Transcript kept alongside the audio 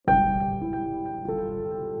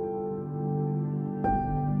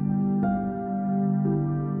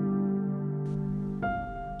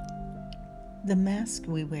The mask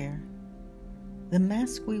we wear. The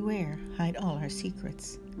mask we wear hide all our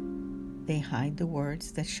secrets. They hide the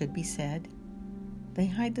words that should be said. They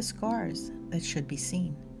hide the scars that should be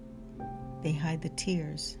seen. They hide the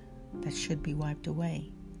tears that should be wiped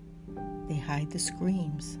away. They hide the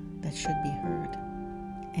screams that should be heard.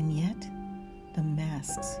 And yet, the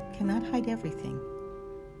masks cannot hide everything.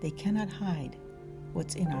 They cannot hide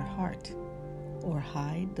what's in our heart or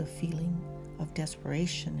hide the feeling of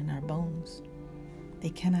desperation in our bones. They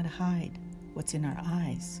cannot hide what's in our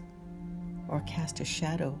eyes or cast a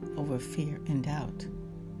shadow over fear and doubt.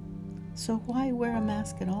 So why wear a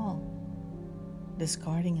mask at all?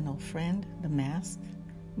 Discarding an old friend, the mask,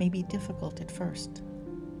 may be difficult at first,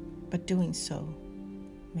 but doing so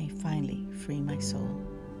may finally free my soul.